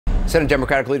Senate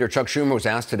Democratic leader Chuck Schumer was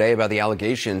asked today about the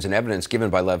allegations and evidence given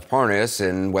by Lev Parnas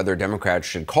and whether Democrats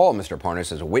should call Mr.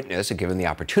 Parnas as a witness if given the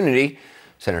opportunity.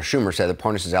 Senator Schumer said that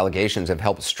Parnas' allegations have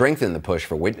helped strengthen the push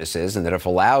for witnesses and that if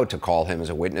allowed to call him as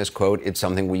a witness, quote, it's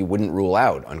something we wouldn't rule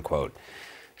out, unquote.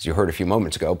 As you heard a few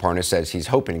moments ago, Parnas says he's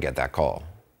hoping to get that call.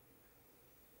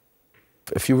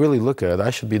 If you really look at it, I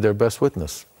should be their best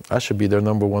witness. I should be their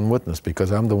number one witness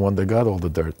because I'm the one that got all the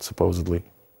dirt, supposedly.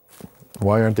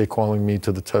 Why aren't they calling me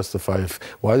to testify?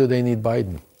 Why do they need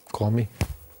Biden? Call me.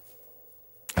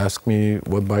 Ask me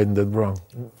what Biden did wrong.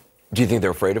 Do you think they're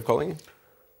afraid of calling you?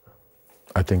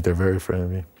 I think they're very afraid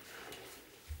of me.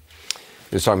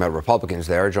 Just talking about Republicans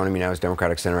there. Joining me now is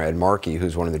Democratic Senator Ed Markey,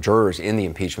 who's one of the jurors in the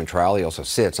impeachment trial. He also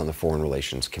sits on the Foreign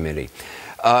Relations Committee.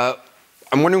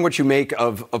 I'm wondering what you make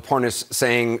of Parnas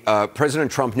saying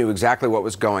President Trump knew exactly what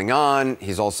was going on.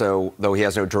 He's also, though he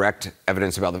has no direct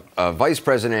evidence about the vice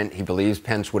president, he believes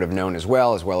Pence would have known as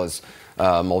well as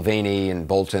Mulvaney and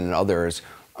Bolton and others.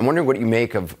 I'm wondering what you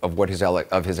make of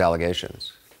his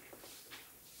allegations.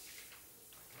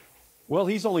 Well,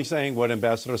 he's only saying what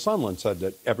Ambassador Sondland said,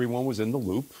 that everyone was in the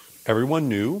loop, everyone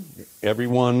knew,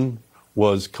 everyone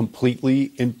was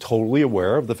completely and totally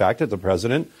aware of the fact that the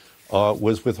president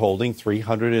was withholding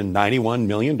 $391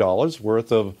 million worth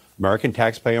of American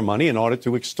taxpayer money in order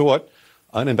to extort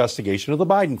an investigation of the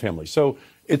Biden family. So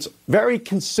it's very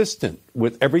consistent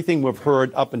with everything we've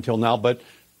heard up until now, but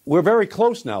we're very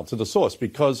close now to the source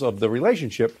because of the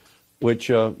relationship which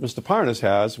Mr. Parnas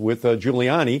has with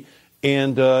Giuliani.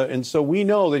 And so we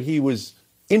know that he was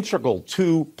integral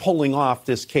to pulling off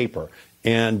this caper.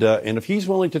 And if he's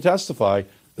willing to testify,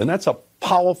 then that's a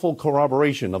powerful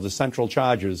corroboration of the central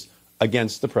charges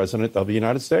against the president of the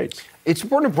United States. It's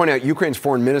important to point out Ukraine's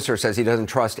foreign minister says he doesn't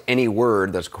trust any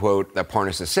word that's, quote, that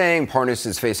Parnas is saying. Parnas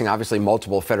is facing obviously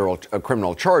multiple federal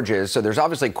criminal charges. So there's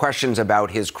obviously questions about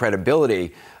his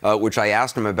credibility, which I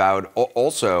asked him about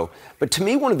also. But to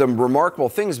me, one of the remarkable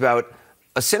things about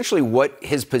essentially what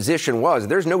his position was,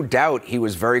 there's no doubt he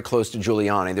was very close to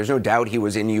Giuliani. There's no doubt he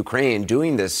was in Ukraine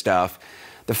doing this stuff.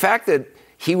 The fact that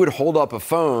he would hold up a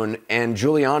phone and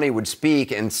Giuliani would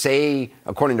speak and say,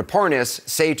 according to Parnas,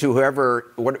 say to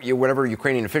whatever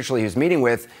Ukrainian official he was meeting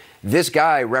with, this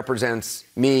guy represents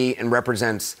me and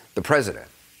represents the president.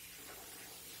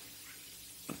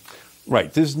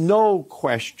 Right. There's no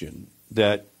question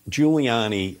that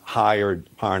Giuliani hired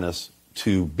Parnas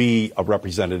to be a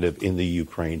representative in the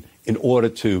Ukraine in order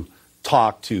to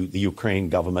talk to the Ukraine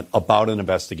government about an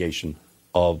investigation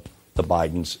of the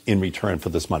Bidens in return for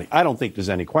this money. I don't think there's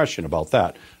any question about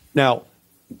that. Now,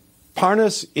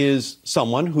 Parnas is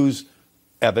someone whose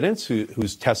evidence,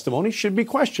 whose testimony should be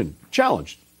questioned,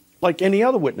 challenged, like any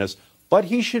other witness. But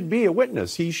he should be a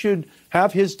witness. He should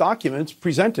have his documents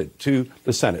presented to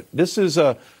the Senate. This is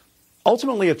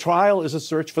ultimately a trial is a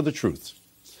search for the truth.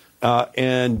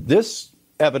 And this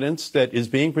evidence that is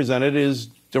being presented is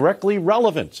directly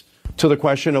relevant to the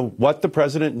question of what the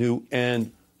president knew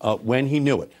and when he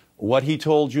knew it, what he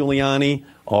told Giuliani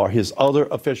or his other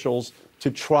officials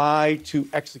to try to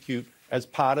execute as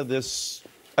part of this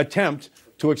attempt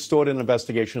to extort an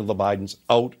investigation of the Bidens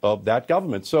out of that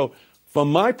government. So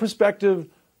from my perspective,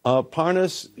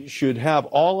 Parnas should have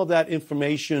all of that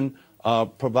information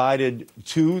provided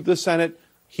to the Senate.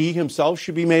 He himself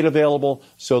should be made available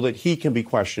so that he can be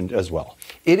questioned as well.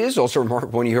 It is also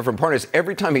remarkable when you hear from Parnas,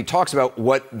 every time he talks about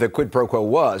what the quid pro quo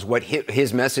was, what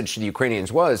his message to the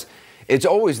Ukrainians was, it's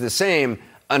always the same,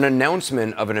 an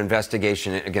announcement of an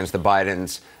investigation against the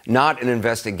Bidens, not an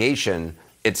investigation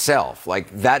itself. Like,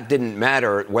 that didn't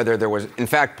matter whether there was, in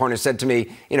fact, Parnas said to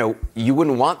me, you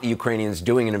wouldn't want the Ukrainians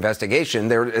doing an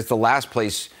investigation. It's the last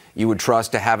place you would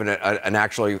trust to have an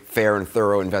actually fair and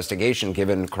thorough investigation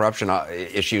given corruption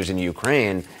issues in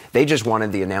Ukraine. They just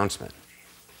wanted the announcement.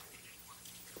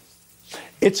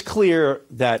 It's clear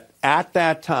that at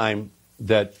that time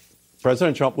that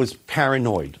President Trump was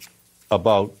paranoid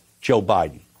about Joe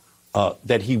Biden,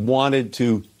 that he wanted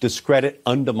to discredit,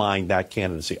 undermine that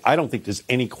candidacy. I don't think there's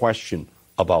any question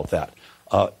about that.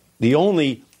 The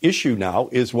only issue now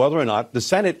is whether or not the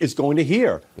Senate is going to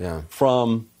hear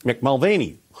from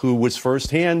Mulvaney, who was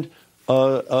firsthand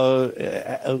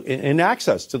in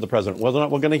access to the president, whether or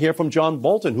not we're going to hear from John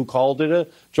Bolton, who called it a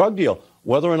drug deal,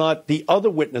 whether or not the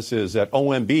other witnesses at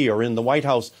OMB or in the White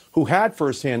House who had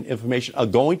firsthand information are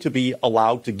going to be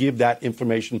allowed to give that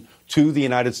information to the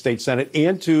United States Senate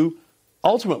and to,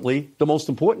 ultimately, the most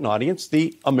important audience,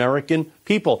 the American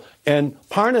people. And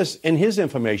Parnas, in his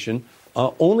information,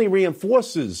 only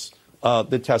reinforces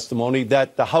the testimony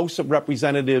that the House of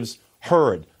Representatives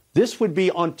heard. This would be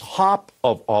on top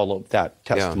of all of that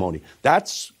testimony. Yeah.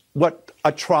 That's what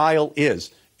a trial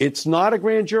is. It's not a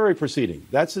grand jury proceeding.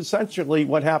 That's essentially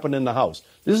what happened in the House.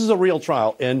 This is a real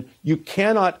trial, and you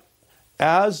cannot,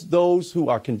 as those who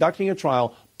are conducting a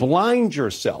trial, blind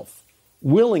yourself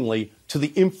willingly to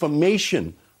the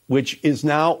information which is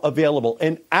now available,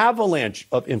 an avalanche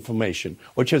of information,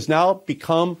 which has now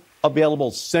become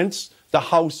available since the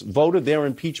House voted their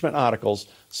impeachment articles,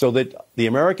 so that the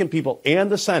American people and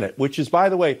the Senate, which is, by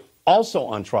the way, also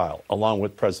on trial along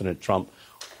with President Trump,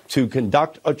 to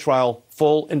conduct a trial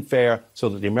full and fair so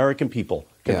that the American people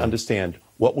can understand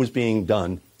what was being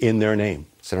done in their name.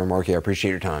 Senator Markey, I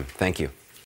appreciate your time. Thank you.